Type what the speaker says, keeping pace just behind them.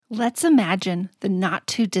Let's imagine the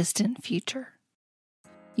not-too-distant future.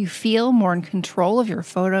 You feel more in control of your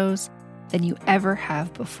photos than you ever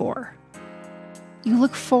have before. You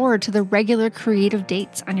look forward to the regular creative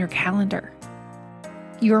dates on your calendar.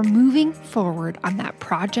 You are moving forward on that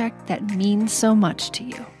project that means so much to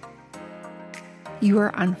you. You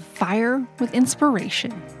are on fire with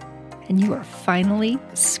inspiration, and you are finally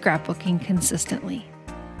scrapbooking consistently.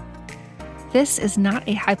 This is not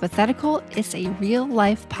a hypothetical, it's a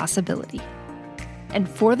real-life possibility. And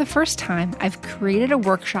for the first time, I've created a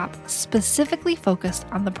workshop specifically focused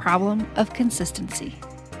on the problem of consistency.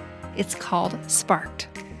 It's called Sparked,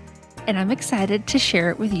 and I'm excited to share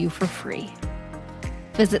it with you for free.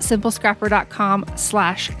 Visit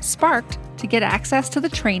simplescrapper.com/sparked to get access to the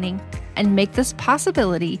training and make this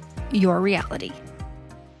possibility your reality.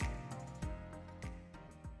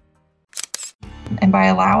 And by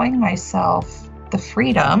allowing myself the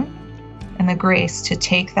freedom and the grace to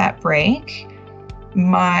take that break,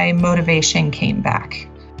 my motivation came back.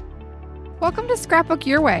 Welcome to Scrapbook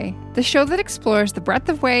Your Way, the show that explores the breadth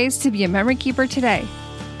of ways to be a memory keeper today.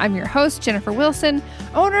 I'm your host, Jennifer Wilson,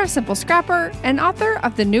 owner of Simple Scrapper and author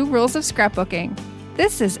of The New Rules of Scrapbooking.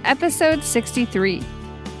 This is episode 63.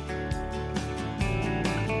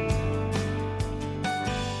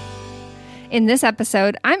 In this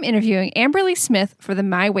episode, I'm interviewing Amberly Smith for the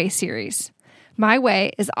My Way series. My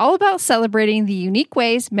Way is all about celebrating the unique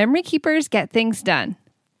ways memory keepers get things done.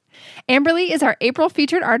 Amberly is our April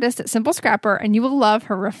featured artist at Simple Scrapper, and you will love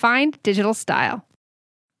her refined digital style.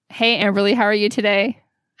 Hey, Amberly, how are you today?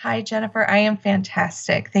 Hi, Jennifer. I am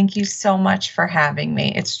fantastic. Thank you so much for having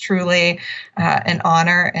me. It's truly an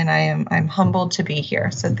honor, and I'm humbled to be here.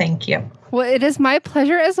 So thank you. Well, it is my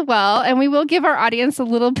pleasure as well, and we will give our audience a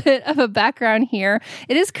little bit of a background here.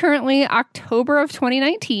 It is currently October of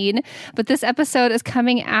 2019, but this episode is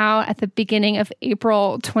coming out at the beginning of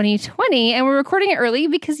April 2020, and we're recording it early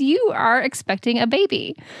because you are expecting a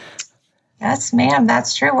baby. Yes, ma'am.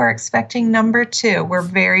 That's true. We're expecting number 2. We're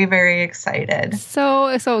very, very excited. So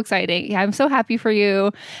exciting. Yeah, I'm so happy for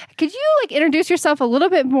you. Could you introduce yourself a little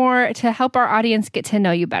bit more to help our audience get to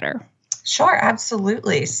know you better? Sure,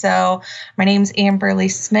 absolutely. So my name's Amberly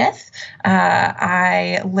Smith.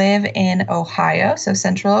 I live in Ohio, so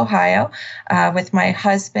central Ohio, with my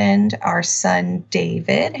husband, our son,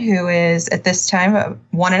 David, who is at this time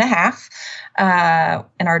 1.5,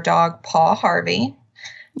 and our dog, Paul Harvey.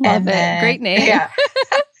 Love it. Great name. Yeah.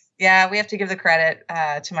 Yeah, we have to give the credit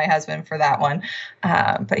to my husband for that one.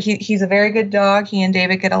 But he's a very good dog. He and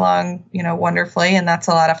David get along, wonderfully, and that's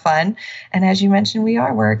a lot of fun. And as you mentioned,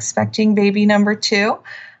 we're expecting baby number 2.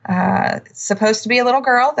 It's supposed to be a little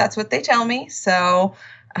girl. That's what they tell me. So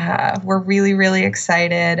we're really, really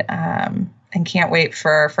excited and can't wait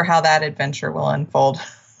for how that adventure will unfold.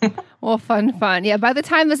 Well, fun. Yeah, by the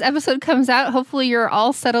time this episode comes out, hopefully you're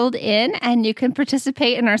all settled in and you can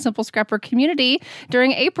participate in our Simple Scrapper community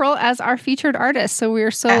during April as our featured artist. So we are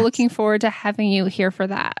so looking forward to having you here for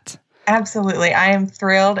that. Absolutely. I am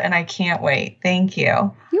thrilled and I can't wait. Thank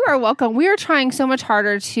you. You are welcome. We are trying so much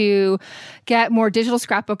harder to get more digital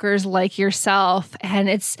scrapbookers like yourself. And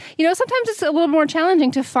it's, sometimes it's a little more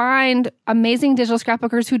challenging to find amazing digital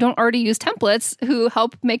scrapbookers who don't already use templates who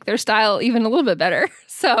help make their style even a little bit better.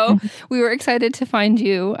 So we were excited to find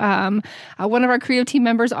you. One of our creative team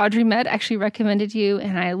members, Audrey Med, actually recommended you.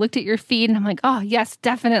 And I looked at your feed and I'm like, oh, yes,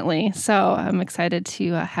 definitely. So I'm excited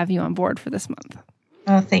to have you on board for this month.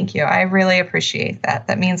 Oh, thank you. I really appreciate that.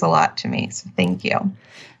 That means a lot to me. So thank you.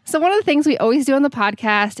 So one of the things we always do on the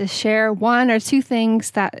podcast is share 1 or 2 things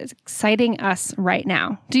that is exciting us right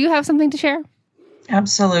now. Do you have something to share?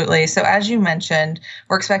 Absolutely. So as you mentioned,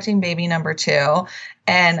 we're expecting baby number 2.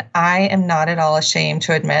 And I am not at all ashamed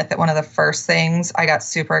to admit that one of the first things I got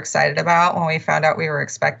super excited about when we found out we were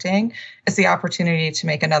expecting is the opportunity to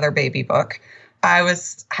make another baby book. I had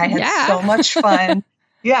so much fun.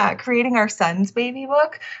 Yeah, creating our son's baby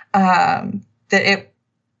book. Maybe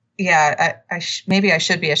I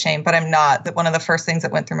should be ashamed, but I'm not. That one of the first things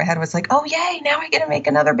that went through my head was like, oh, yay, now I get to make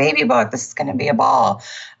another baby book. This is going to be a ball.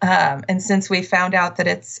 And since we found out that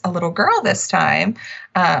it's a little girl this time,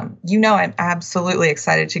 I'm absolutely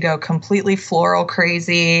excited to go completely floral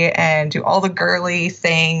crazy and do all the girly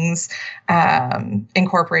things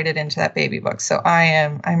incorporated into that baby book. So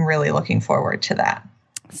I'm really looking forward to that.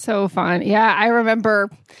 So fun. Yeah, I remember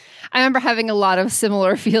having a lot of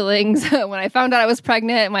similar feelings when I found out I was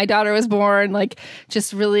pregnant, my daughter was born,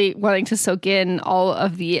 just really wanting to soak in all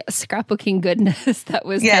of the scrapbooking goodness that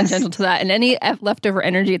was tangential to that and any leftover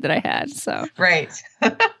energy that I had. So right.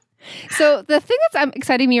 So the thing that's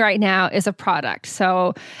exciting me right now is a product.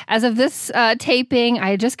 So as of this taping,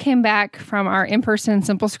 I just came back from our in-person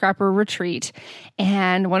Simple Scrapper retreat,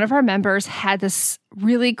 and one of our members had this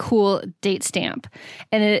really cool date stamp.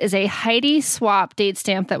 And it is a Heidi Swap date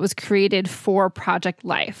stamp that was created for Project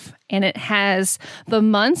Life. And it has the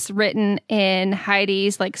months written in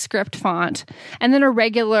Heidi's like script font, and then a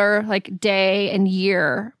regular like day and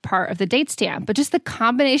year part of the date stamp. But just the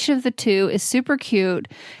combination of the two is super cute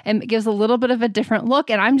and it gives a little bit of a different look.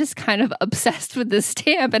 And I'm just kind of obsessed with this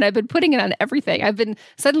stamp, and I've been putting it on everything. I've been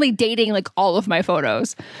suddenly dating like all of my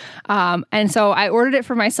photos. And so I ordered it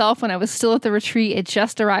for myself when I was still at the retreat. It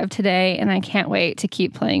just arrived today, and I can't wait to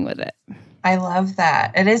keep playing with it. I love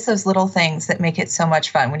that. It is those little things that make it so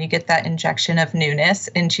much fun when you get that injection of newness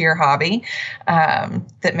into your hobby,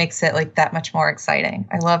 that makes it like that much more exciting.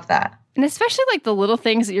 I love that. And especially like the little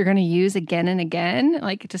things that you're going to use again and again,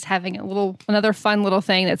 like just having another fun little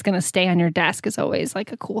thing that's going to stay on your desk is always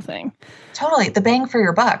like a cool thing. Totally. The bang for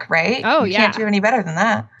your buck, right? Oh, you yeah. Can't do any better than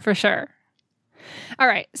that. For sure. All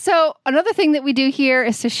right. So another thing that we do here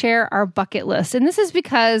is to share our bucket list. And this is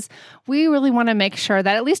because we really want to make sure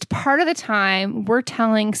that at least part of the time we're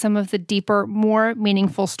telling some of the deeper, more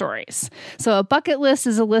meaningful stories. So a bucket list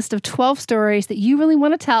is a list of 12 stories that you really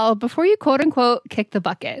want to tell before you quote unquote kick the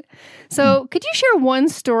bucket. So could you share one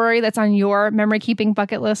story that's on your memory keeping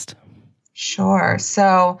bucket list? Sure.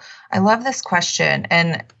 So I love this question,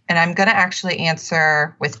 and I'm going to actually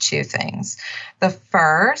answer with two things. The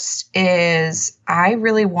first is I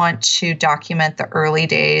really want to document the early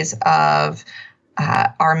days of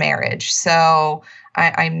our marriage. So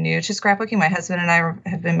I'm new to scrapbooking. My husband and I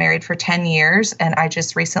have been married for 10 years, and I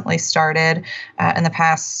just recently started in the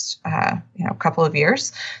past couple of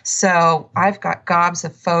years. So I've got gobs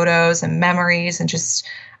of photos and memories and just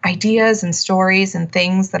ideas and stories and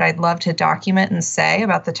things that I'd love to document and say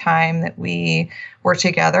about the time that we were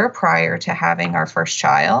together prior to having our first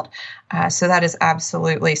child. So that is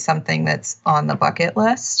absolutely something that's on the bucket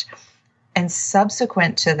list. And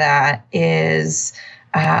subsequent to that is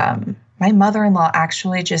my mother-in-law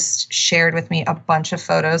actually just shared with me a bunch of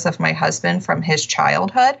photos of my husband from his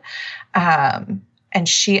childhood. And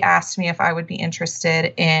she asked me if I would be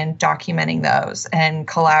interested in documenting those and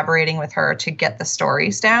collaborating with her to get the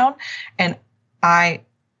stories down. And I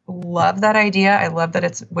love that idea. I love that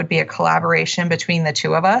it would be a collaboration between the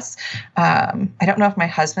two of us. I don't know if my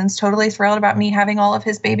husband's totally thrilled about me having all of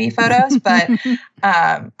his baby photos, but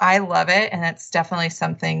I love it. And it's definitely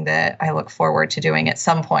something that I look forward to doing at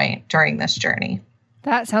some point during this journey.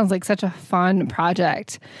 That sounds like such a fun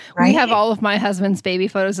project. Right? We have all of my husband's baby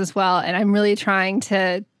photos as well, and I'm really trying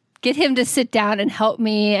to get him to sit down and help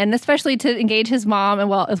me, and especially to engage his mom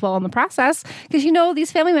as well in the process, because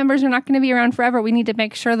these family members are not going to be around forever. We need to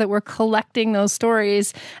make sure that we're collecting those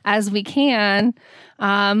stories as we can.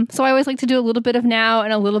 So I always like to do a little bit of now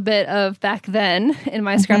and a little bit of back then in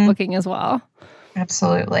my scrapbooking as well.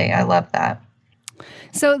 Absolutely. I love that.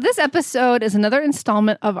 So this episode is another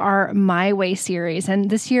installment of our My Way series. And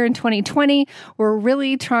this year in 2020, we're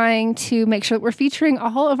really trying to make sure that we're featuring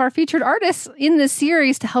all of our featured artists in this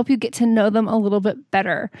series to help you get to know them a little bit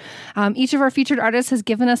better. Each of our featured artists has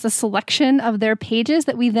given us a selection of their pages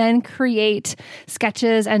that we then create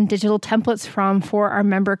sketches and digital templates from for our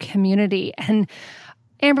member community. And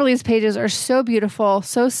Amberly's pages are so beautiful,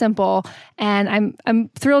 so simple, and I'm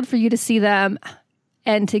thrilled for you to see them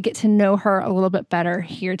and to get to know her a little bit better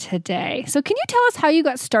here today. So can you tell us how you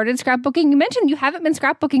got started scrapbooking? You mentioned you haven't been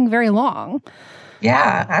scrapbooking very long.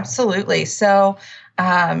 Yeah, absolutely. So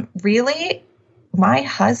really, my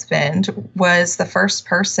husband was the first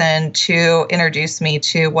person to introduce me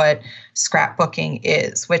to what scrapbooking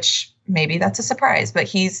is, which maybe that's a surprise, but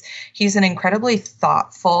he's an incredibly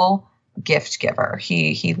thoughtful gift giver.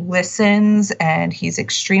 He listens, and he's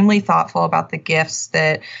extremely thoughtful about the gifts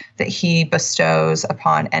that he bestows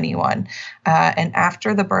upon anyone. And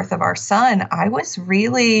after the birth of our son, I was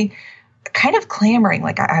really kind of clamoring.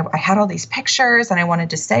 Like I had all these pictures and I wanted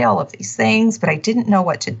to say all of these things, but I didn't know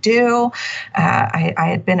what to do. I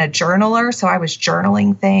had been a journaler, so I was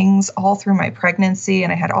journaling things all through my pregnancy,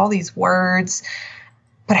 and I had all these words,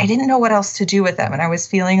 but I didn't know what else to do with them. And I was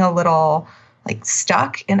feeling a little like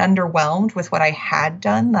stuck and underwhelmed with what I had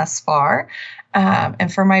done thus far.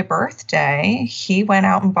 And for my birthday, he went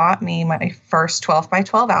out and bought me my first 12 by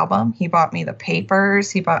 12 album. He bought me the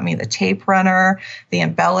papers. He bought me the tape runner, the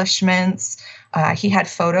embellishments. He had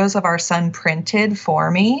photos of our son printed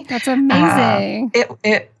for me. That's amazing.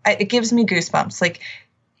 It gives me goosebumps. Like,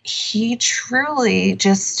 he truly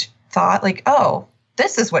just thought like, oh,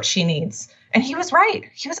 this is what she needs. And he was right.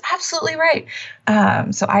 He was absolutely right.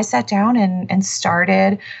 So I sat down and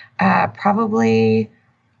started probably,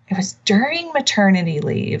 it was during maternity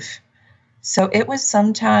leave. So it was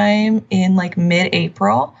sometime in like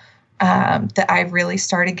mid-April that I really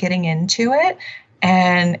started getting into it.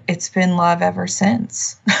 And it's been love ever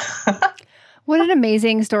since. What an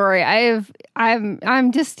amazing story.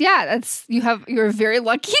 I'm just, you're very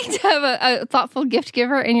lucky to have a thoughtful gift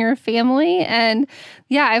giver in your family. And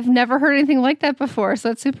yeah, I've never heard anything like that before. So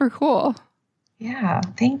that's super cool. Yeah.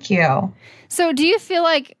 Thank you. So do you feel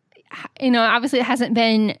like, obviously it hasn't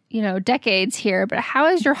been, decades here, but how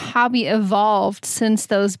has your hobby evolved since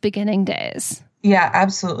those beginning days? Yeah,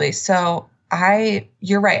 absolutely. So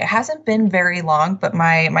you're right. It hasn't been very long, but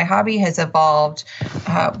my hobby has evolved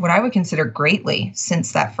what I would consider greatly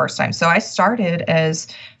since that first time. So I started as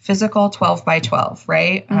physical 12 by 12,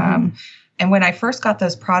 right? Mm-hmm. And when I first got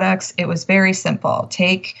those products, it was very simple.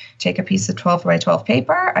 Take a piece of 12 by 12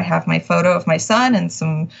 paper. I have my photo of my son and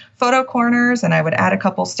some photo corners, and I would add a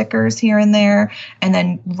couple stickers here and there, and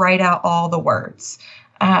then write out all the words.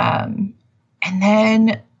 And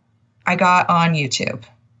then I got on YouTube.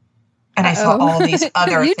 And I saw all these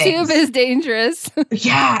other YouTube things. YouTube is dangerous.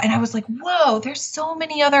 Yeah. And I was like, whoa, there's so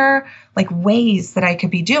many other like ways that I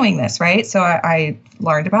could be doing this, right? So I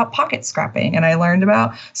learned about pocket scrapping, and I learned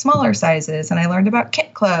about smaller sizes, and I learned about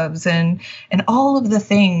kit clubs and all of the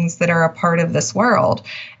things that are a part of this world.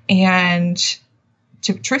 And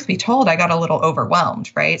truth be told, I got a little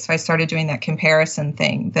overwhelmed, right? So I started doing that comparison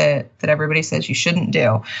thing that everybody says you shouldn't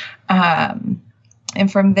do. And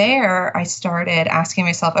from there, I started asking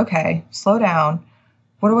myself, okay, slow down.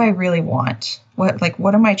 What do I really want?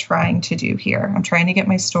 What am I trying to do here? I'm trying to get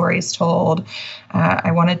my stories told.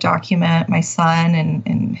 I want to document my son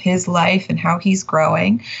and his life and how he's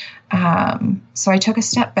growing. So I took a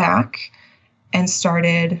step back and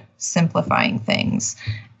started simplifying things.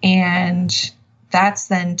 And that's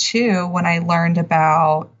then too when I learned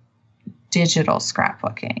about digital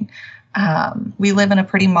scrapbooking. We live in a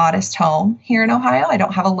pretty modest home here in Ohio. I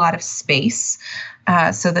don't have a lot of space.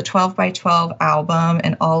 So the 12 by 12 album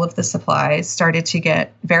and all of the supplies started to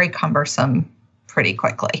get very cumbersome pretty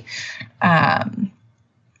quickly. And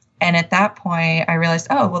at that point, I realized,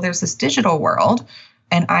 there's this digital world,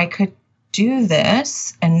 and I could do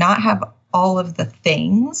this and not have all of the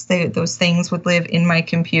things. Those things would live in my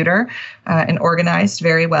computer and organized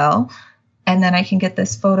very well. And then I can get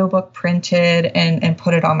this photo book printed and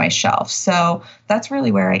put it on my shelf. So that's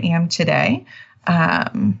really where I am today.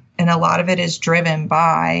 And a lot of it is driven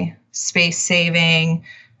by space saving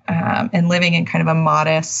and living in kind of a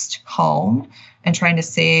modest home and trying to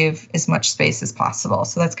save as much space as possible.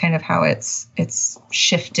 So that's kind of how it's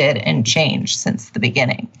shifted and changed since the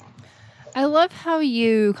beginning. I love how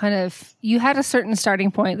you had a certain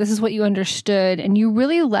starting point. This is what you understood, and you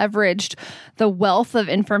really leveraged the wealth of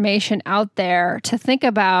information out there to think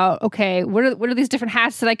about, okay, what are these different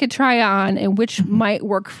hats that I could try on and which might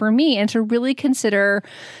work for me, and to really consider,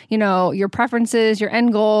 your preferences, your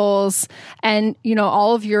end goals, and,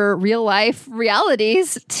 all of your real life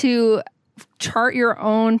realities to chart your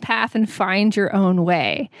own path and find your own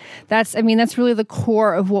way. That's really the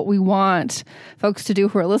core of what we want folks to do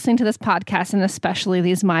who are listening to this podcast, and especially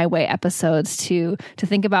these My Way episodes, to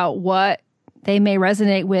think about what they may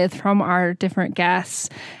resonate with from our different guests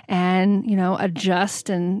and, adjust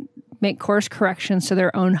and make course corrections to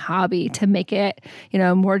their own hobby to make it,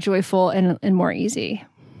 more joyful and more easy.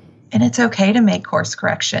 And it's okay to make course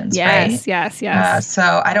corrections, right? Yes.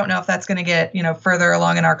 So I don't know if that's going to get, further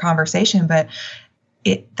along in our conversation, but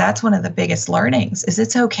that's one of the biggest learnings is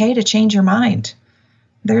it's okay to change your mind.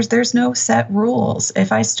 There's no set rules.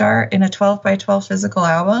 If I start in a 12 by 12 physical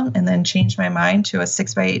album and then change my mind to a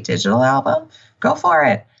 6 by 8 digital album, go for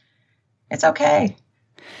it. It's okay.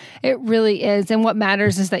 It really is. And what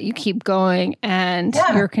matters is that you keep going and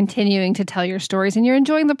you're continuing to tell your stories and you're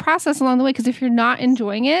enjoying the process along the way. Because if you're not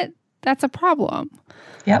enjoying it, that's a problem.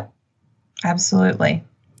 Yep, absolutely.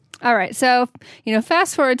 All right. So,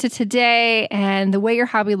 fast forward to today and the way your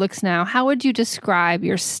hobby looks now, how would you describe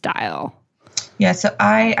your style? Yeah, so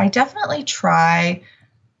I definitely try,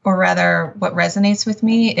 or rather what resonates with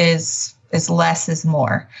me is less is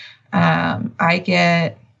more. I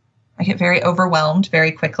get very overwhelmed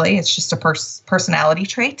very quickly. It's just a personality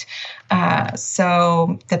trait.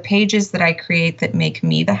 So the pages that I create that make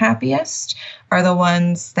me the happiest are the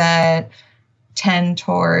ones that tend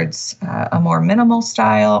towards a more minimal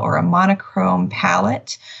style or a monochrome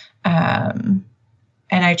palette. And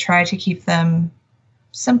I try to keep them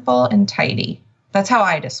simple and tidy. That's how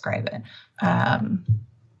I describe it,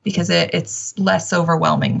 because it's less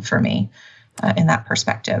overwhelming for me in that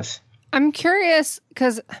perspective. I'm curious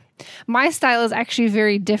because my style is actually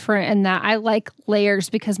very different in that I like layers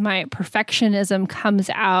because my perfectionism comes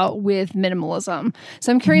out with minimalism.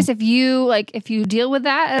 So I'm curious if you deal with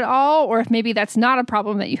that at all, or if maybe that's not a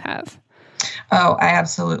problem that you have. Oh, I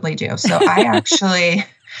absolutely do. So I actually,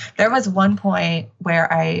 there was one point where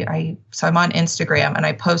so I'm on Instagram and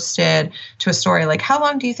I posted to a story, like, how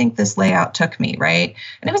long do you think this layout took me? Right.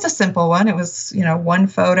 And it was a simple one. It was, one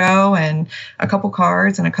photo and a couple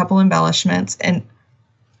cards and a couple embellishments. And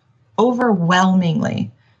overwhelmingly,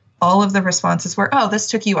 all of the responses were, oh, this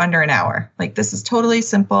took you under an hour. Like, this is totally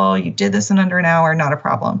simple. You did this in under an hour, not a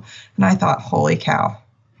problem. And I thought, holy cow.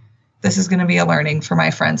 This is going to be a learning for my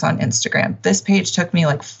friends on Instagram. This page took me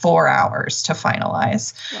like 4 hours to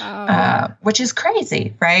finalize, which is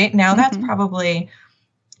crazy, right? Now that's probably,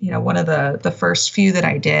 one of the first few that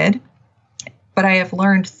I did. But I have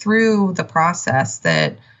learned through the process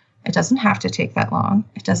that it doesn't have to take that long.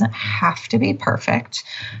 It doesn't have to be perfect.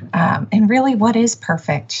 And really, what is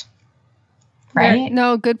perfect? Right? Yeah,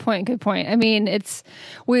 no, good point. Good point. I mean, there's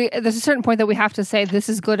a certain point that we have to say this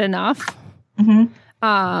is good enough. Mm-hmm.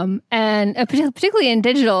 And particularly in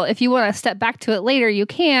digital, if you want to step back to it later, you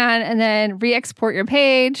can, and then re-export your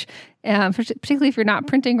page. Particularly if you're not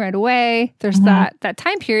printing right away, there's that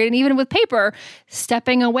time period. And even with paper,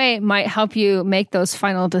 stepping away might help you make those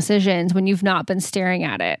final decisions when you've not been staring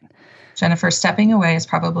at it. Jennifer, stepping away is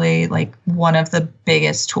probably like one of the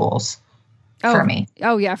biggest tools for me.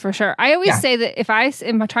 Oh, yeah, for sure. I always say that if I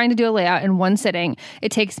am trying to do a layout in one sitting,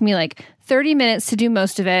 it takes me like 30 minutes to do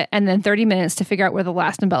most of it and then 30 minutes to figure out where the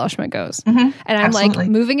last embellishment goes. And I'm like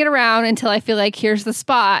moving it around until I feel like here's the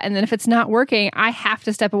spot. And then if it's not working, I have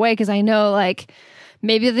to step away because I know like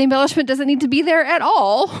maybe the embellishment doesn't need to be there at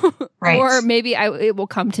all. Right. Or maybe it will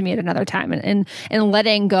come to me at another time and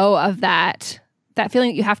letting go of that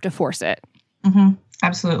feeling that you have to force it.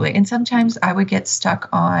 Absolutely. And sometimes I would get stuck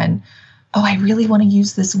on, oh, I really want to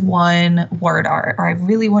use this one word art, or I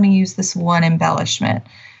really want to use this one embellishment.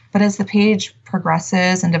 But as the page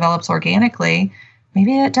progresses and develops organically,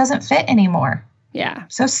 maybe it doesn't fit anymore. Yeah.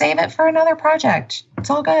 So save it for another project. It's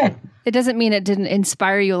all good. It doesn't mean it didn't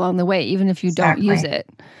inspire you along the way, even if you don't use it.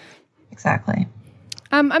 Exactly.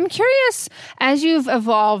 I'm curious, as you've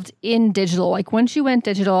evolved in digital, like once you went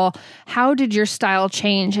digital, how did your style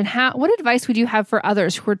change? And what advice would you have for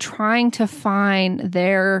others who are trying to find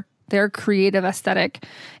their creative aesthetic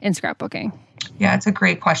in scrapbooking? Yeah, it's a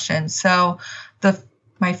great question. So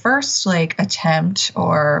my first attempt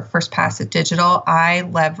or first pass at digital, I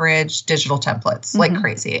leveraged digital templates like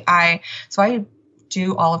crazy. I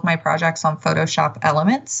do all of my projects on Photoshop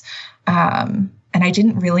Elements. And I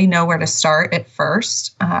didn't really know where to start at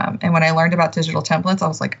first. And when I learned about digital templates, I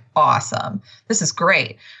was like, awesome, this is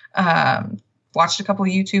great. Watched a couple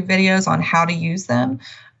of YouTube videos on how to use them.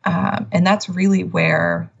 And that's really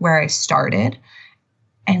where I started.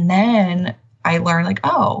 And then I learned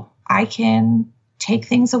I can take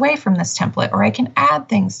things away from this template, or I can add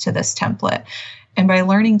things to this template. And by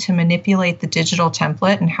learning to manipulate the digital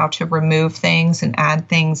template and how to remove things and add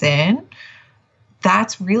things in,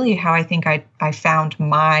 that's really how I think I found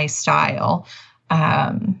my style,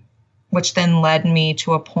 which then led me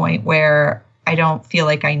to a point where I don't feel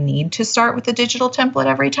like I need to start with a digital template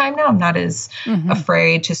every time now. I'm not as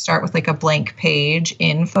afraid to start with a blank page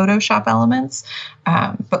in Photoshop Elements.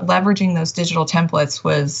 But leveraging those digital templates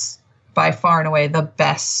was by far and away the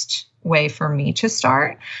best way for me to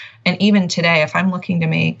start. And even today, if I'm looking to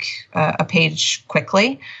make a page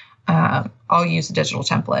quickly, I'll use a digital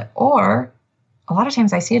template. Or a lot of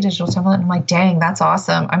times I see a digital template and I'm like, dang, that's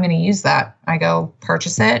awesome. I'm going to use that. I go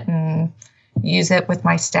purchase it and use it with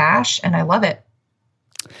my stash, and I love it.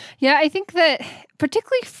 Yeah, I think that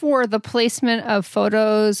particularly for the placement of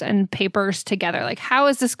photos and papers together, how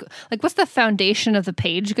is this, what's the foundation of the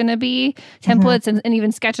page going to be? Templates and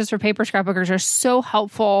even sketches for paper scrapbookers are so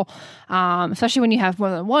helpful, especially when you have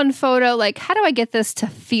more than one photo. How do I get this to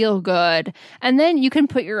feel good? And then you can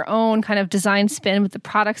put your own kind of design spin with the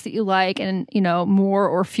products that you like and, more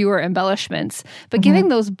or fewer embellishments. But getting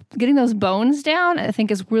those bones down, I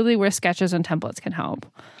think, is really where sketches and templates can help.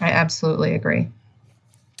 I absolutely agree.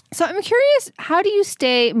 So I'm curious, how do you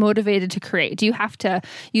stay motivated to create? Do you have to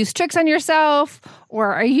use tricks on yourself,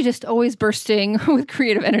 or are you just always bursting with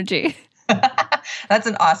creative energy? That's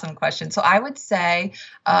an awesome question. So I would say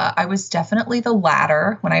I was definitely the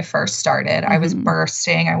latter when I first started. I was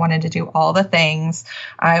bursting. I wanted to do all the things.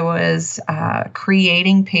 I was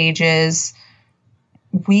creating pages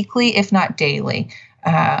weekly, if not daily,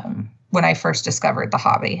 when I first discovered the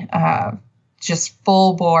hobby. just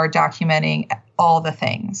full bore documenting all the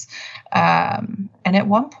things. And at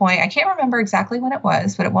one point, I can't remember exactly when it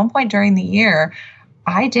was, but at one point during the year,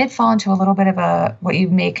 I did fall into a little bit of what you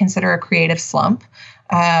may consider a creative slump.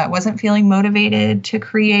 Wasn't feeling motivated to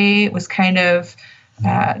create, was kind of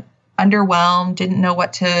underwhelmed, didn't know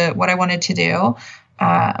what I wanted to do.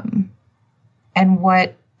 And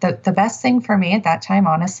what the best thing for me at that time,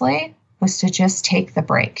 honestly, was to just take the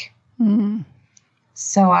break. Mm-hmm.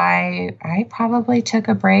 So I probably took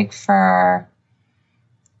a break for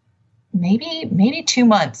maybe 2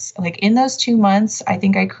 months. Like in those 2 months, I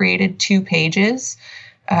think I created 2 pages,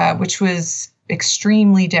 which was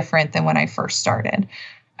extremely different than when I first started.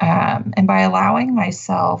 And by allowing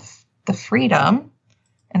myself the freedom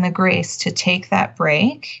and the grace to take that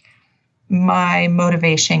break, my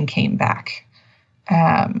motivation came back.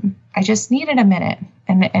 I just needed a minute,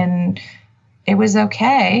 and it was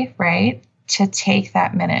okay, right, to take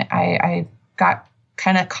that minute. I got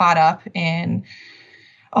kind of caught up in,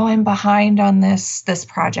 I'm behind on this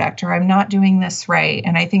project, or I'm not doing this right.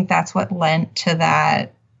 And I think that's what lent to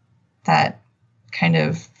that kind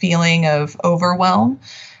of feeling of overwhelm.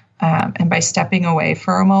 And by stepping away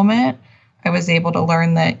for a moment, I was able to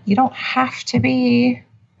learn that you don't have to be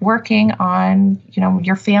working on,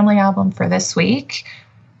 your family album for this week,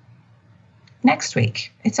 next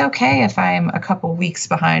week. It's okay if I'm a couple weeks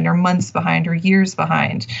behind or months behind or years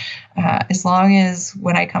behind. As long as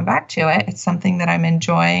when I come back to it, it's something that I'm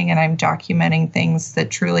enjoying and I'm documenting things that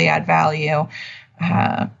truly add value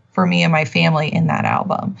for me and my family in that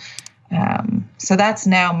album. So that's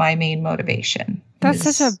now my main motivation.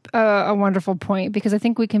 That's such a wonderful point, because I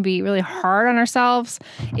think we can be really hard on ourselves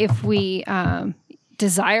if we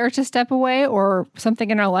desire to step away or something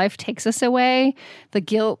in our life takes us away.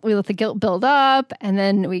 We let the guilt build up, and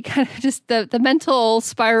then we kind of just, the mental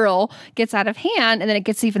spiral gets out of hand, and then it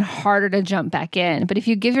gets even harder to jump back in. But if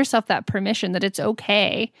you give yourself that permission that it's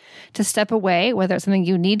okay to step away, whether it's something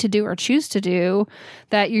you need to do or choose to do,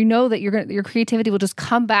 that that your creativity will just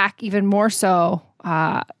come back even more so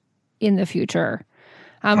in the future.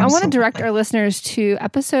 I want to direct our listeners to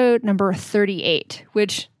episode number 38,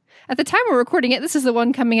 which at the time we're recording it, this is the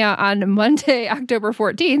one coming out on Monday, October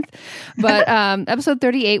 14th. But episode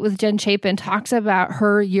 38 with Jen Chapin talks about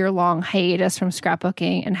her year-long hiatus from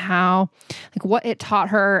scrapbooking and how, what it taught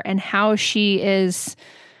her and how she is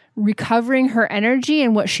recovering her energy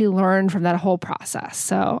and what she learned from that whole process.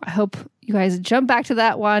 So I hope you guys jump back to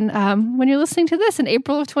that one when you're listening to this in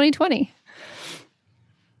April of 2020.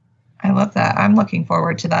 I love that. I'm looking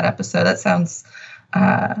forward to that episode. That sounds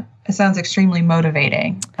extremely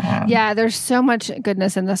motivating. Yeah, there's so much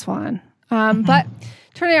goodness in this one. But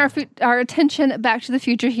turning our attention back to the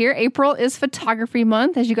future here, April is Photography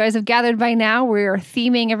Month. As you guys have gathered by now, we're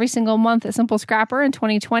theming every single month at Simple Scrapper in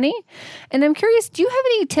 2020. And I'm curious, do you have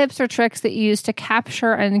any tips or tricks that you use to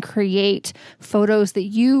capture and create photos that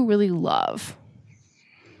you really love?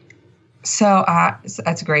 So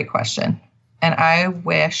that's a great question. And I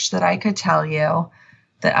wish that I could tell you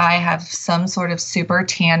that I have some sort of super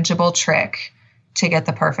tangible trick to get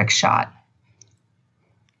the perfect shot.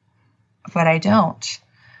 But I don't.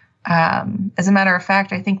 As a matter of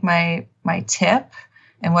fact, I think my tip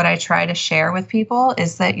and what I try to share with people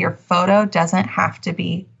is that your photo doesn't have to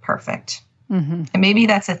be perfect. Mm-hmm. And maybe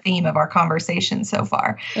that's a theme of our conversation so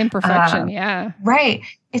far. Imperfection, yeah. Right.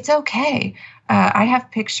 It's okay. I have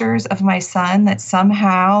pictures of my son that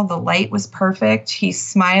somehow the light was perfect. He's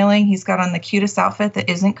smiling. He's got on the cutest outfit that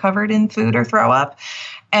isn't covered in food or throw up.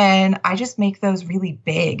 And I just make those really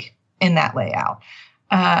big in that layout.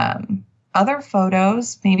 Other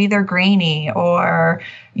photos, maybe they're grainy, or,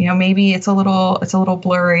 maybe it's a little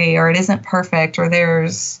blurry, or it isn't perfect, or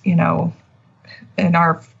there's, in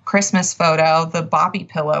our Christmas photo, the Bobby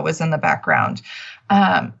pillow was in the background.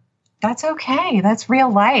 That's okay. That's real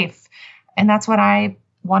life. And that's what I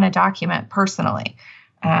want to document personally.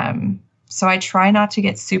 So I try not to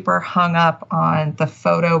get super hung up on the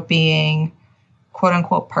photo being quote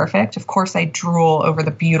unquote perfect. Of course, I drool over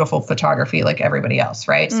the beautiful photography like everybody else,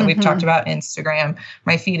 right? So we've talked about Instagram.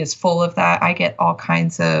 My feed is full of that. I get all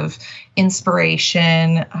kinds of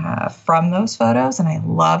inspiration from those photos, and I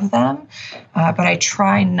love them. But I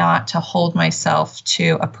try not to hold myself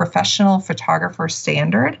to a professional photographer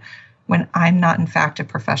standard when I'm not, in fact, a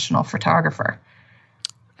professional photographer.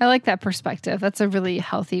 I like that perspective. That's a really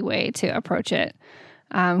healthy way to approach it.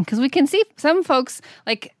 Because we can see some folks,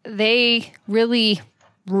 they really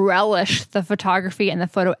relish the photography and the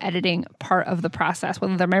photo editing part of the process,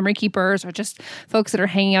 whether they're memory keepers or just folks that are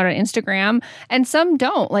hanging out on Instagram. And some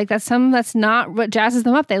don't. Like that's not what jazzes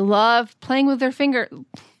them up. They love playing with their finger.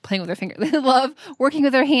 They love working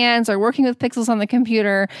with their hands or working with pixels on the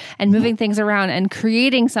computer and moving things around and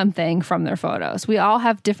creating something from their photos. We all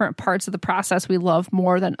have different parts of the process we love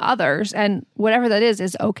more than others. And whatever that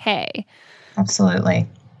is okay. Absolutely.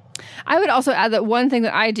 I would also add that one thing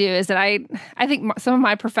that I do is that I think some of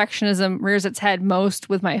my perfectionism rears its head most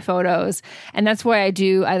with my photos. And that's why I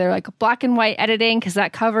do either like black and white editing, because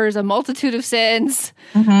that covers a multitude of sins,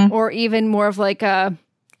 or even more of like a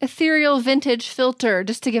ethereal vintage filter,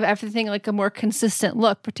 just to give everything like a more consistent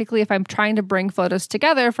look, particularly if I'm trying to bring photos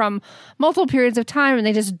together from multiple periods of time and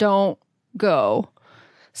they just don't go.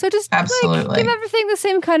 So just like, give everything the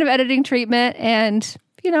same kind of editing treatment and,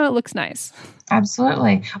 it looks nice.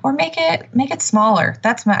 Absolutely. Or make it smaller.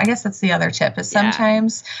 I guess that's the other tip is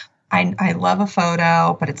sometimes I love a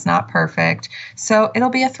photo, but it's not perfect. So it'll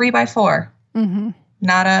be a 3x4,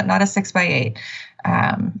 not a 6x8.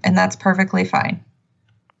 And that's perfectly fine.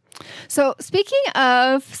 So speaking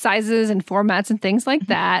of sizes and formats and things like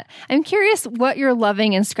that, I'm curious what you're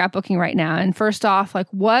loving in scrapbooking right now. And first off, like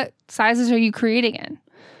what sizes are you creating in?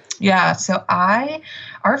 Yeah, so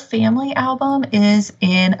our family album is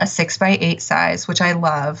in a 6x8 size, which I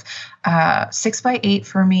love. 6x8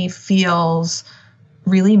 for me feels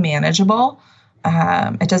really manageable.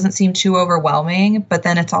 It doesn't seem too overwhelming, but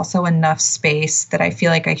then it's also enough space that I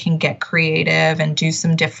feel like I can get creative and do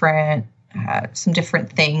some different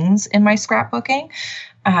things in my scrapbooking.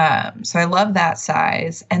 So I love that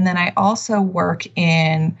size. And then I also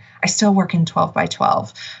still work in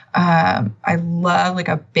 12x12. I love like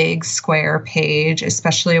a big square page,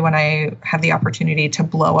 especially when I have the opportunity to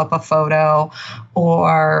blow up a photo,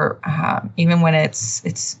 or even when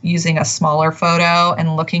it's using a smaller photo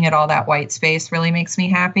and looking at all that white space really makes me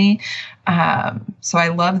happy. So I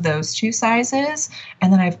love those two sizes.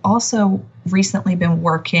 And then I've also recently been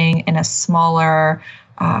working in a smaller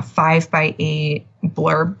 5x8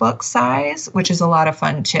 blurb book size, which is a lot of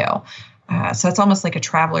fun too. So it's almost like a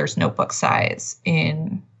traveler's notebook size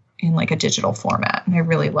in like a digital format. And I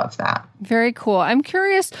really love that. Very cool. I'm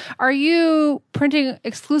curious, are you printing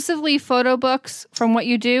exclusively photo books from what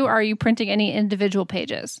you do? Or are you printing any individual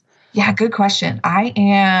pages? Yeah, good question. I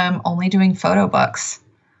am only doing photo books.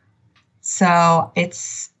 So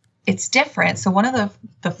it's different. So one of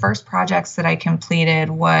the first projects that I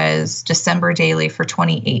completed was December Daily for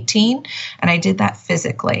 2018. And I did that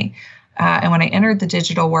physically. And when I entered the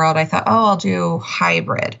digital world, I thought, I'll do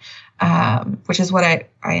hybrid, which is what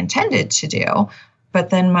I intended to do.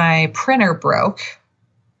 But then my printer broke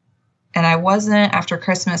and I wasn't after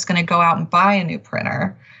Christmas going to go out and buy a new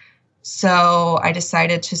printer. So I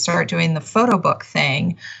decided to start doing the photo book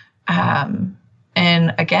thing.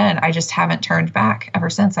 And again, I just haven't turned back ever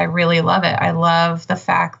since. I really love it. I love the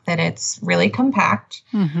fact that it's really compact,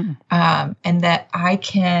 and that I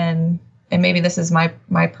can, and maybe this is my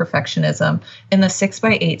perfectionism, in the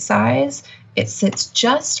 6x8 size, it sits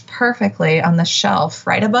just perfectly on the shelf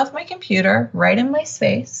right above my computer, right in my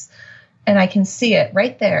space, and I can see it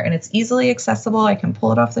right there, and it's easily accessible. I can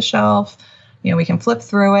pull it off the shelf. We can flip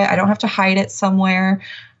through it. I don't have to hide it somewhere.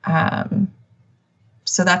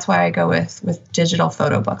 So that's why I go with digital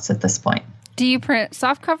photo books at this point. Do you print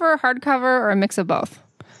softcover, hardcover, or a mix of both?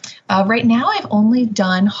 Right now, I've only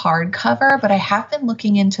done hardcover, but I have been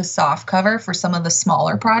looking into softcover for some of the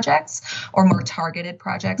smaller projects or more targeted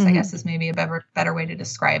projects, I guess is maybe a better way to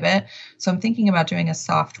describe it. So I'm thinking about doing a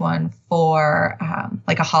soft one for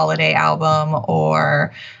like a holiday album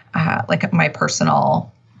or like my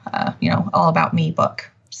personal, all about me book.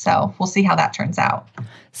 So we'll see how that turns out.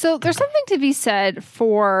 So there's something to be said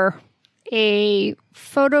for a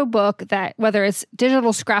photo book that, whether it's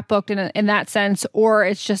digital scrapbooked in that sense, or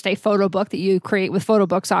it's just a photo book that you create with photo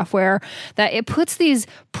book software, that it puts these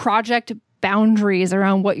project boundaries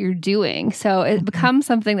around what you're doing. So it becomes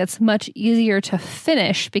something that's much easier to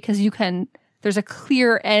finish because there's a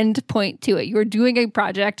clear end point to it. You're doing a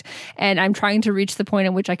project and I'm trying to reach the point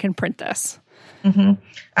in which I can print this.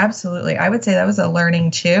 Absolutely. I would say that was a learning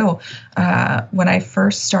too. When I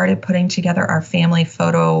first started putting together our family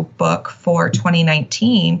photo book for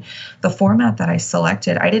 2019, the format that I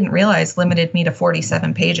selected, I didn't realize limited me to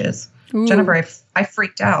 47 pages. Ooh. Jennifer, I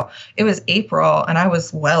freaked out. It was April and I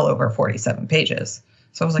was well over 47 pages.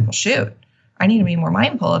 So I was like, well, shoot, I need to be more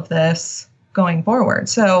mindful of this going forward.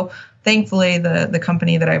 So thankfully, the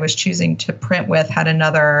company that I was choosing to print with had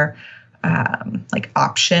another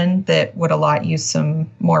option that would allot you some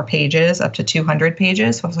more pages, up to 200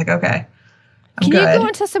 pages. So I was like, okay, Can you go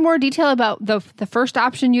into some more detail about the first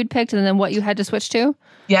option you'd picked and then what you had to switch to?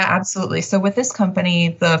 Yeah, absolutely. So with this company,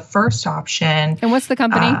 the first option. And what's the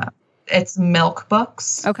company? It's Milk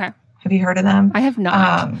Books. Okay. Have you heard of them? I have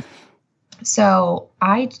not. So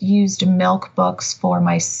I used Milk Books for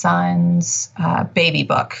my son's baby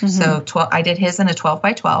book. So I did his in a 12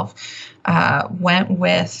 by 12. Went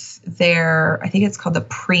with their, I think it's called the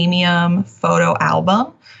Premium Photo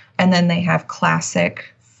Album. And then they have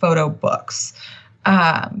classic photo books.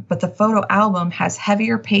 But the photo album has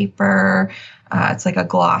heavier paper. It's like a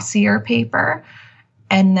glossier paper.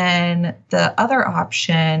 And then the other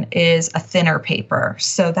option is a thinner paper.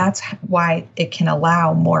 So that's why it can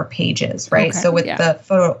allow more pages, right? Okay, so with the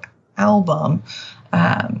photo album,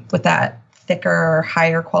 with that thicker,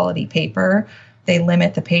 higher quality paper, they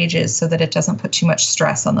limit the pages so that it doesn't put too much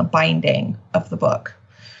stress on the binding of the book.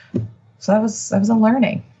 So that was a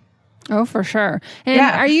learning. Oh, for sure. And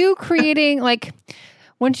are you creating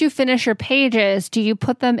once you finish your pages, do you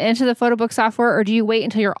put them into the photo book software or do you wait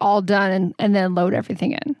until you're all done and then load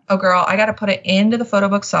everything in? Oh, girl, I got to put it into the photo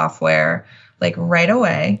book software right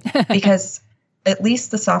away because at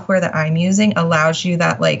least the software that I'm using allows you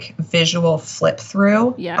that visual flip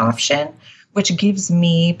through option, which gives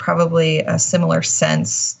me probably a similar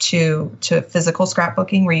sense to physical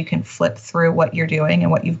scrapbooking where you can flip through what you're doing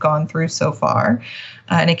and what you've gone through so far.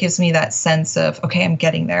 And it gives me that sense of, okay, I'm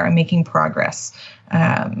getting there. I'm making progress,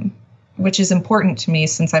 which is important to me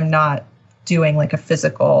since I'm not doing a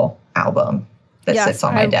physical album that sits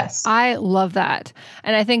on my desk. I love that.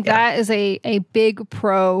 And I think that is a big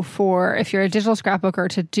pro for if you're a digital scrapbooker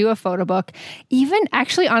to do a photo book. Even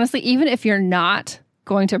if you're not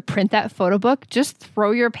going to print that photo book, just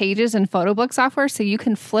throw your pages in photo book software so you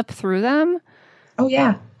can flip through them. Oh,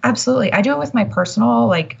 yeah, absolutely. I do it with my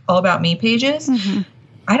personal, All About Me pages. Mm-hmm.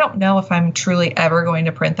 I don't know if I'm truly ever going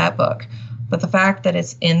to print that book, but the fact that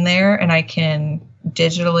it's in there and I can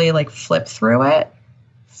digitally flip through it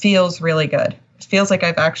feels really good. It feels like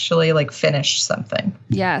I've actually finished something.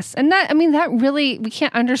 Yes. And that really, we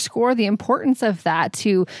can't underscore the importance of that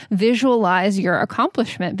to visualize your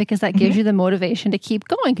accomplishment because that gives you the motivation to keep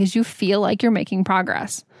going because you feel like you're making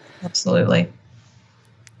progress. Absolutely.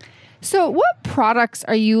 So what products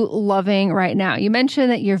are you loving right now? You mentioned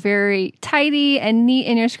that you're very tidy and neat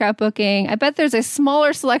in your scrapbooking. I bet there's a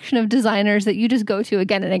smaller selection of designers that you just go to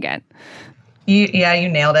again and again. You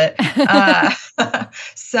nailed it.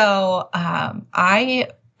 So I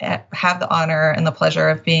have the honor and the pleasure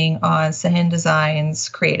of being on Sahin Design's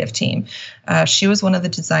creative team. She was one of the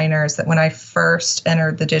designers that when I first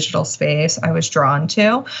entered the digital space, I was drawn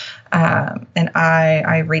to. And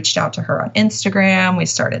I reached out to her on Instagram. We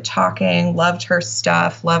started talking, loved her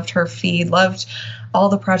stuff, loved her feed, loved all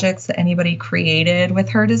the projects that anybody created with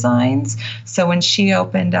her designs. So when she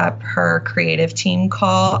opened up her creative team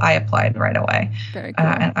call, I applied right away. Very cool.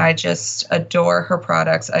 And I just adore her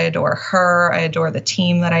products. I adore her. I adore the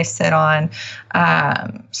team that I sit on.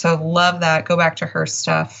 So love that. Go back to her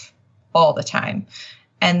stuff all the time.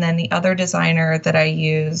 And then the other designer that I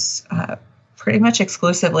use pretty much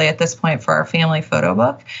exclusively at this point for our family photo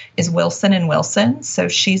book is Wilson & Wilson. So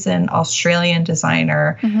she's an Australian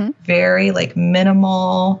designer, very like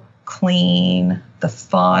clean. The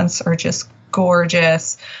fonts are just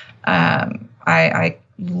gorgeous. I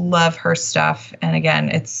love her stuff. And again,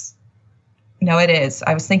 it is.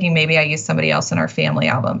 I was thinking maybe I use somebody else in our family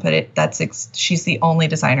album, but she's the only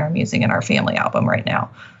designer I'm using in our family album right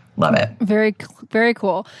now. Love it. Very, very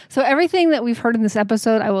cool. So everything that we've heard in this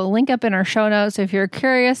episode, I will link up in our show notes. So if you're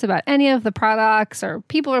curious about any of the products or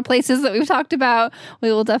people or places that we've talked about,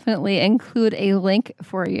 we will definitely include a link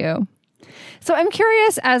for you. So I'm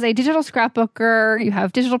curious, as a digital scrapbooker, you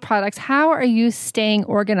have digital products. How are you staying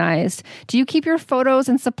organized? Do you keep your photos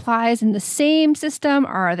and supplies in the same system, or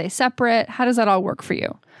are they separate? How does that all work for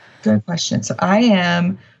you? Good question. So I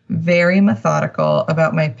am very methodical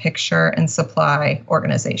about my picture and supply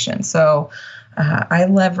organization. So I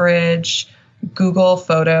leverage Google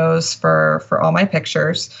Photos for all my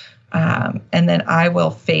pictures. And then I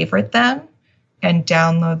will favorite them and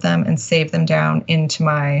download them and save them down into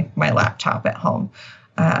my laptop at home.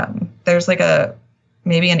 There's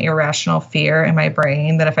maybe an irrational fear in my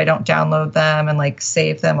brain that if I don't download them and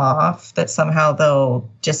save them off, that somehow they'll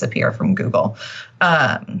disappear from Google.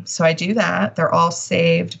 So I do that. They're all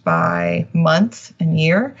saved by month and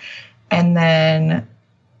year. And then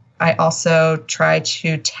I also try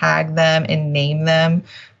to tag them and name them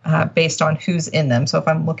based on who's in them. So if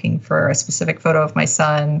I'm looking for a specific photo of my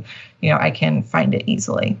son, I can find it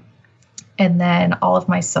easily. And then all of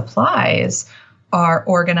my supplies are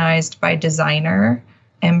organized by designer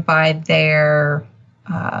and by their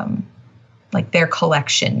like their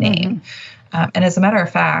collection name. And as a matter of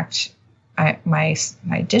fact, my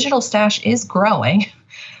digital stash is growing.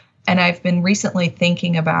 And I've been recently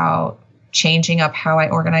thinking about changing up how I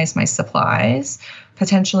organize my supplies,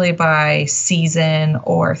 potentially by season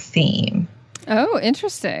or theme. Oh,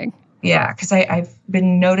 interesting. Yeah, because I've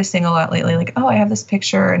been noticing a lot lately, like, oh, I have this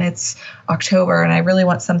picture and it's October and I really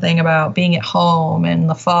want something about being at home in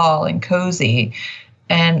the fall and cozy.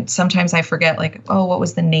 And sometimes I forget, like, oh, what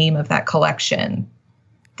was the name of that collection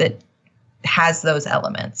that has those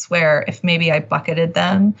elements, where if maybe I bucketed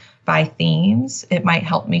them by themes, it might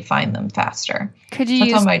help me find them faster. Could you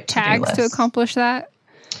use tags to accomplish that?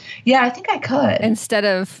 Yeah, I think I could. Instead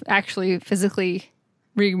of actually physically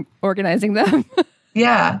reorganizing them.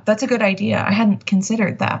 Yeah, that's a good idea. I hadn't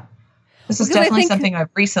considered that. This is definitely something I've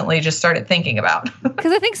recently just started thinking about.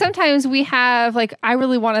 Because I think sometimes we have, like, I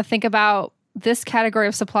really want to think about this category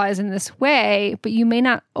of supplies in this way, but you may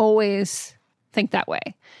not always think that way.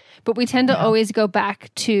 But we tend to always go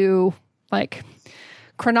back to, like,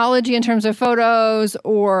 chronology in terms of photos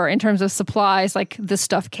or in terms of supplies, like this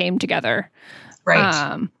stuff came together.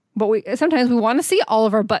 Right. But sometimes we want to see all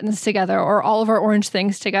of our buttons together or all of our orange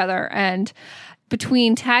things together. And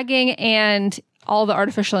between tagging and all the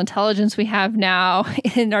artificial intelligence we have now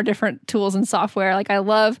in our different tools and software, like I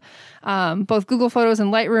love both Google Photos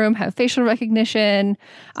and Lightroom have facial recognition.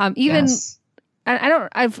 I've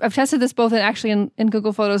tested this both in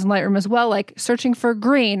Google Photos and Lightroom as well, like searching for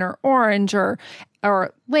green or orange or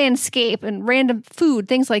landscape and random food,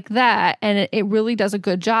 things like that. And it really does a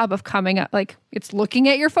good job of coming up, like it's looking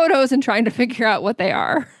at your photos and trying to figure out what they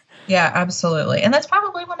are. Yeah, absolutely. And that's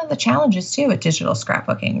probably one of the challenges too at digital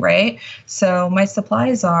scrapbooking, right? So my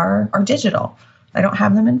supplies are digital. I don't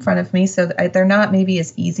have them in front of me, so they're not maybe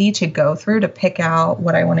as easy to go through to pick out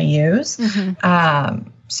what I want to use.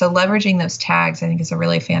 So leveraging those tags, I think, is a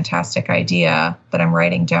really fantastic idea that I'm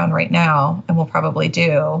writing down right now and will probably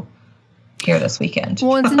do here this weekend.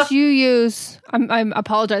 Well, and since you use, I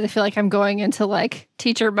apologize, I feel like I'm going into like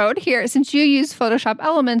teacher mode here. Since you use Photoshop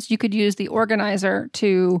Elements, you could use the organizer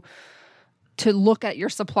to look at your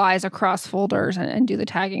supplies across folders and do the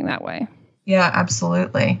tagging that way. Yeah,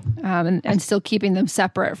 absolutely. And still keeping them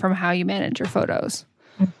separate from how you manage your photos.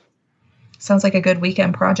 Sounds like a good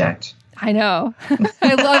weekend project. I know.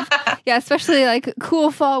 I love, especially like cool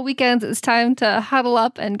fall weekends. It's time to huddle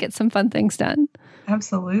up and get some fun things done.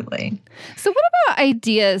 Absolutely. So what about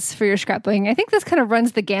ideas for your scrapbooking? I think this kind of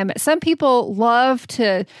runs the gamut. Some people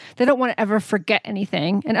they don't want to ever forget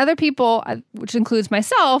anything. And other people, which includes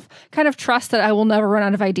myself, kind of trust that I will never run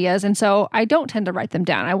out of ideas. And so I don't tend to write them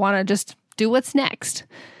down. I want to just do what's next.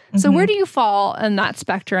 So where do you fall in that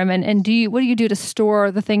spectrum? And what do you do to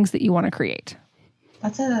store the things that you want to create?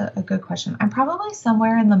 That's a good question. I'm probably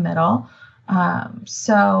somewhere in the middle.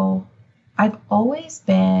 So I've always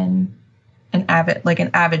been an avid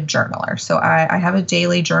journaler. So I have a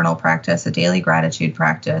daily journal practice, a daily gratitude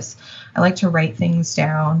practice. I like to write things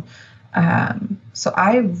down. So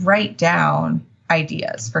I write down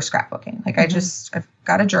ideas for scrapbooking. Like I've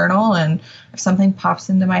got a journal, and if something pops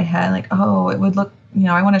into my head, like, oh, it would look,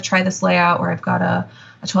 I want to try this layout where I've got a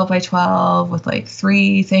 12 by 12 with like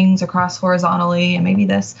 3 things across horizontally and maybe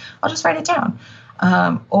this, I'll just write it down.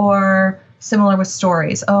 Or similar with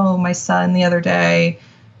stories. Oh, my son the other day,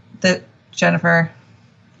 Jennifer,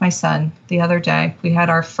 my son, the other day, we had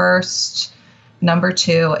our first number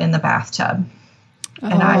 2 in the bathtub. Oh.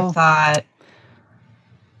 And I thought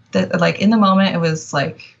that, like, in the moment, it was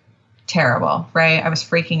like terrible, right? I was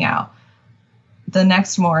freaking out. The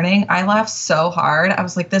next morning, I laughed so hard. I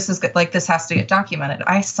was like, this is good. Like, this has to get documented.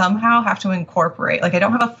 I somehow have to incorporate, like, I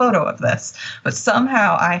don't have a photo of this, but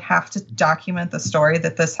somehow I have to document the story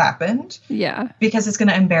that this happened. Yeah. Because it's going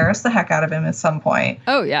to embarrass the heck out of him at some point.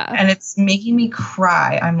 Oh, yeah. And it's making me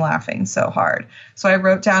cry. I'm laughing so hard. So I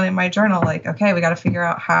wrote down in my journal, like, okay, we got to figure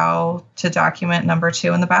out how to document number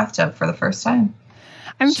 2 in the bathtub for the first time.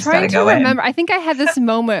 I'm trying to remember. I think I had this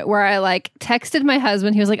moment where I like texted my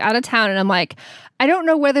husband. He was like out of town, and I'm like, I don't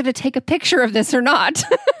know whether to take a picture of this or not.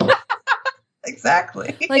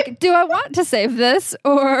 Exactly. Like, do I want to save this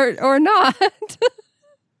or not?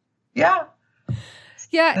 Yeah.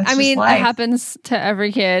 Yeah. That's I mean, life. It happens to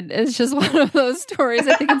every kid. It's just one of those stories.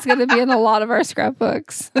 I think it's going to be in a lot of our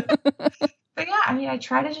scrapbooks. But yeah, I mean, I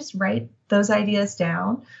try to just write those ideas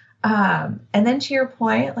down. And then to your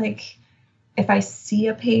point, like, if I see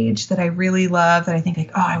a page that I really love, that I think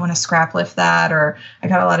like, oh, I want to scrap lift that, or I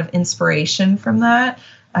got a lot of inspiration from that.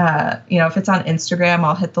 If it's on Instagram,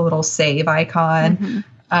 I'll hit the little save icon.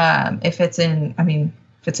 Mm-hmm. If it's in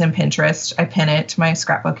Pinterest, I pin it to my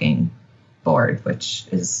scrapbooking board, which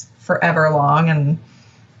is forever long and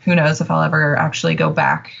who knows if I'll ever actually go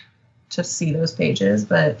back to see those pages,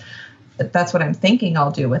 but that's what I'm thinking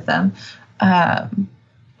I'll do with them.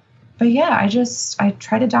 But yeah, I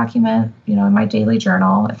try to document, in my daily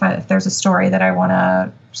journal, if there's a story that I want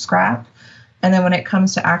to scrap. And then when it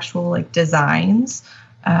comes to actual like designs,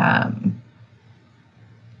 a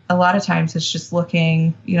lot of times it's just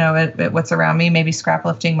looking, at what's around me, maybe scrap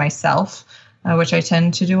lifting myself, which I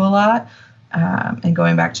tend to do a lot, and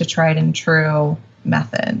going back to tried and true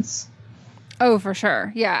methods. Oh, for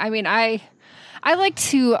sure. Yeah. I mean, I like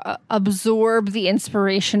to absorb the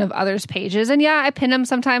inspiration of others' pages. And yeah, I pin them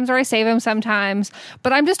sometimes or I save them sometimes,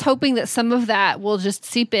 but I'm just hoping that some of that will just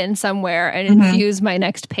seep in somewhere and infuse my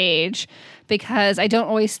next page, because I don't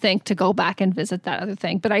always think to go back and visit that other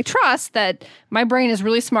thing. But I trust that my brain is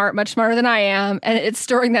really smart, much smarter than I am, and it's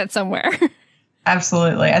storing that somewhere.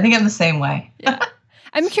 Absolutely. I think I'm the same way. Yeah.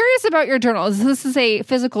 I'm curious about your journal. This is a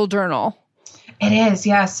physical journal. It is,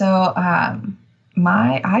 yeah. So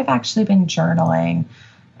I've actually been journaling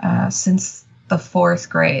since the 4th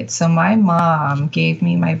grade. So my mom gave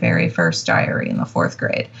me my very first diary in the 4th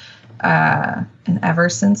grade. And ever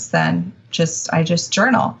since then, I just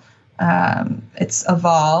journal. It's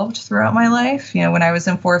evolved throughout my life. When I was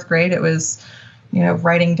in 4th grade, it was,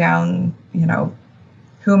 writing down,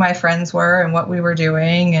 who my friends were and what we were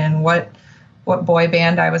doing and what boy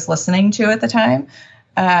band I was listening to at the time.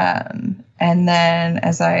 And then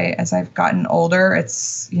as I've gotten older,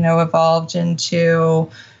 it's, evolved into,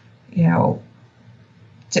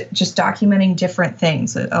 just documenting different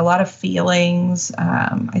things, a lot of feelings.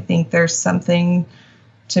 I think there's something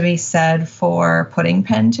to be said for putting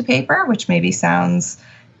pen to paper, which maybe sounds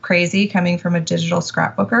crazy coming from a digital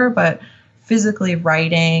scrapbooker, but physically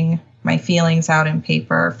writing my feelings out in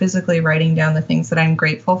paper, physically writing down the things that I'm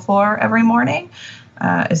grateful for every morning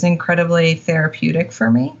is incredibly therapeutic for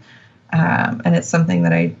me. And it's something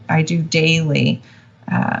that I do daily,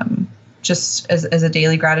 just as a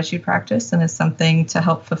daily gratitude practice, and is something to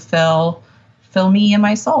help fill me and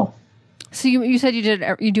my soul. So you said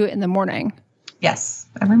you do it in the morning. Yes,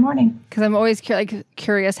 every morning. Because I'm always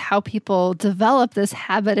curious how people develop this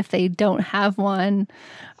habit if they don't have one,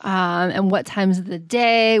 and what times of the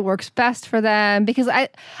day works best for them. Because I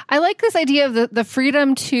like this idea of the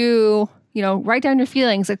freedom to, write down your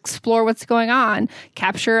feelings, explore what's going on,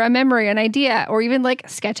 capture a memory, an idea, or even like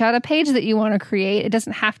sketch out a page that you want to create. It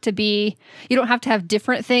doesn't have to be, you don't have to have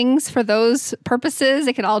different things for those purposes.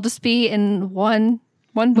 It could all just be in one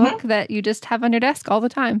book that you just have on your desk all the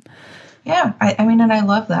time. Yeah. I mean, and I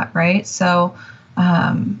love that. Right. So,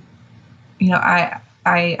 I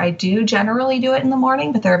do generally do it in the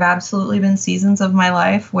morning, but there have absolutely been seasons of my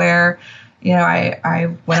life where,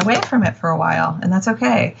 I went away from it for a while, and that's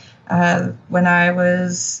okay. When I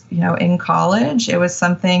was, in college, it was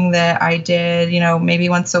something that I did, maybe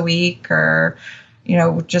once a week, or,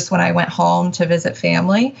 just when I went home to visit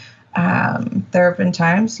family. There have been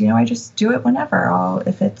times, I just do it whenever.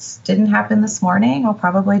 If it didn't happen this morning, I'll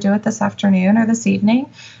probably do it this afternoon or this evening.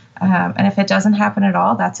 And if it doesn't happen at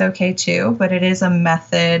all, that's okay too. But it is a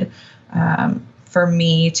method for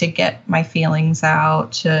me to get my feelings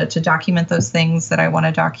out, to document those things that I want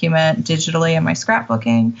to document digitally in my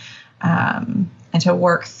scrapbooking, and to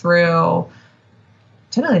work through.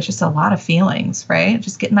 Typically, it's just a lot of feelings, right?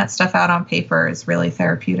 Just getting that stuff out on paper is really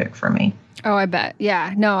therapeutic for me. Oh, I bet.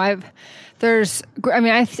 Yeah. No, I see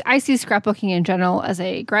scrapbooking in general as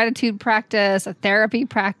a gratitude practice, a therapy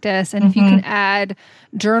practice. And if you can add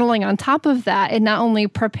journaling on top of that, it not only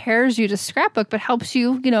prepares you to scrapbook, but helps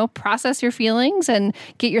you, process your feelings and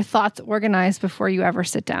get your thoughts organized before you ever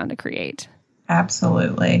sit down to create.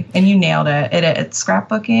 Absolutely. And you nailed it.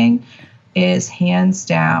 Scrapbooking is hands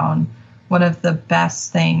down one of the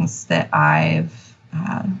best things that I've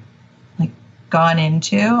gone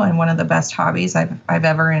into, and one of the best hobbies I've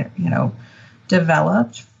ever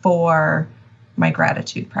developed for my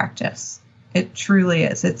gratitude practice. It truly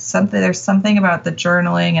is. It's something. There's something about the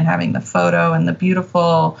journaling and having the photo and the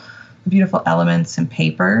beautiful elements and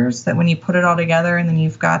papers that when you put it all together and then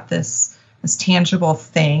you've got this tangible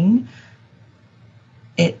thing,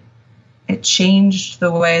 it changed the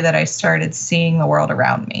way that I started seeing the world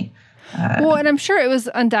around me. Well, and I'm sure it was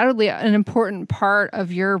undoubtedly an important part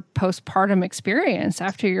of your postpartum experience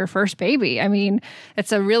after your first baby. I mean,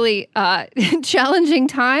 it's a really challenging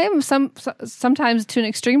time, sometimes to an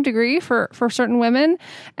extreme degree for certain women.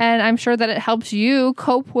 And I'm sure that it helps you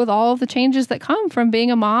cope with all the changes that come from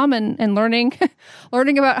being a mom and learning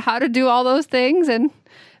about how to do all those things and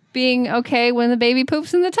being okay when the baby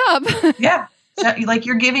poops in the tub. Yeah. So,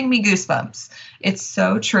 you're giving me goosebumps. It's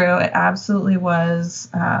so true. It absolutely was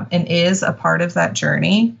and is a part of that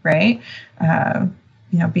journey, right?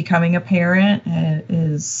 becoming a parent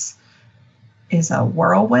is a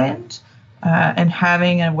whirlwind, and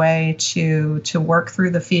having a way to work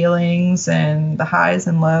through the feelings and the highs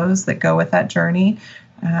and lows that go with that journey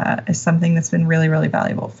is something that's been really, really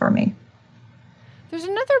valuable for me. There's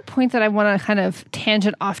another point that I want to kind of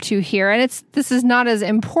tangent off to here, and this is not as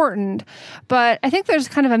important, but I think there's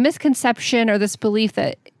kind of a misconception or this belief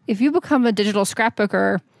that if you become a digital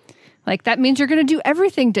scrapbooker, like that means you're going to do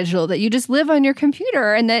everything digital, that you just live on your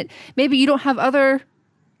computer, and that maybe you don't have other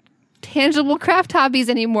tangible craft hobbies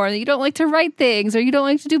anymore, that you don't like to write things or you don't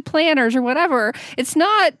like to do planners or whatever. It's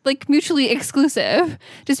not like mutually exclusive.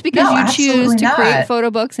 Just because you choose to create photo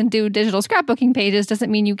books and do digital scrapbooking pages doesn't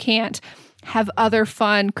mean you can't have other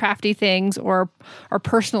fun, crafty things or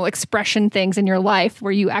personal expression things in your life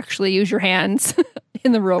where you actually use your hands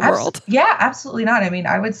in the real world. Yeah, absolutely not. I mean,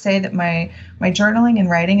 I would say that my journaling and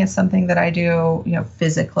writing is something that I do,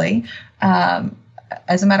 physically.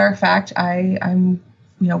 As a matter of fact, I'm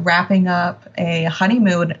wrapping up a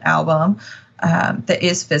honeymoon album that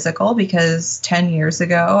is physical, because 10 years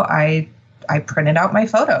ago, I printed out my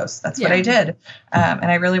photos. That's what I did. And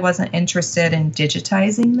I really wasn't interested in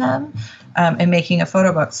digitizing them and making a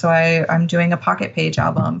photo book. So I'm doing a pocket page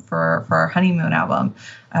album for our honeymoon album.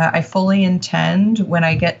 I fully intend, when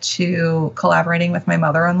I get to collaborating with my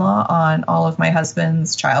mother-in-law on all of my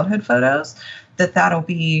husband's childhood photos, that'll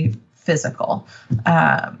be physical.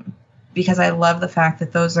 Because I love the fact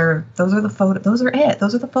that those are the photos. Those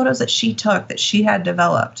are the photos that she took, that she had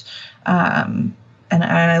developed. And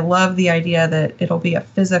I love the idea that it'll be a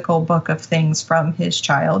physical book of things from his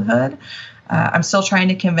childhood. I'm still trying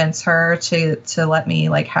to convince her to let me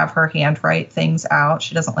have her handwrite things out.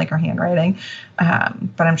 She doesn't like her handwriting,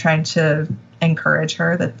 but I'm trying to encourage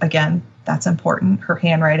her that, again, that's important. Her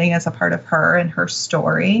handwriting is a part of her and her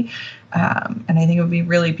story. And I think it would be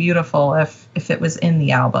really beautiful if it was in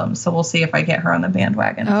the album. So we'll see if I get her on the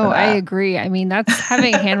bandwagon. Oh, I agree. I mean, that's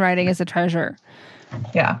having handwriting is a treasure.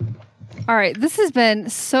 Yeah. All right. This has been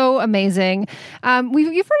so amazing. You've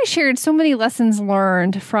already shared so many lessons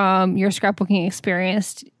learned from your scrapbooking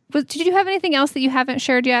experience. Did you have anything else that you haven't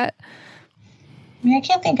shared yet? I mean, I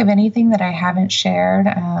can't think of anything that I haven't shared.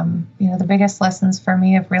 The biggest lessons for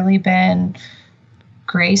me have really been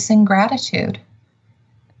grace and gratitude.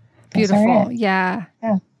 Beautiful. Yeah.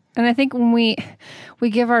 And I think when we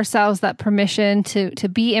give ourselves that permission to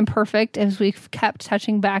be imperfect, as we've kept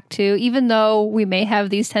touching back to, even though we may have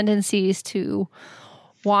these tendencies to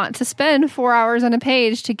want to spend 4 hours on a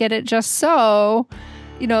page to get it just so,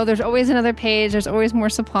 there's always another page, there's always more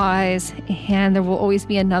supplies, and there will always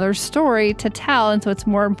be another story to tell. And so it's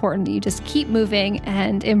more important that you just keep moving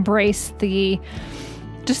and embrace the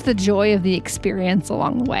joy of the experience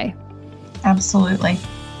along the way. Absolutely.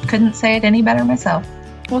 Couldn't say it any better myself.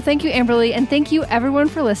 Well, thank you, Amberly, and thank you everyone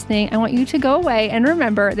for listening. I want you to go away and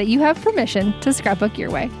remember that you have permission to scrapbook your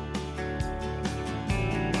way.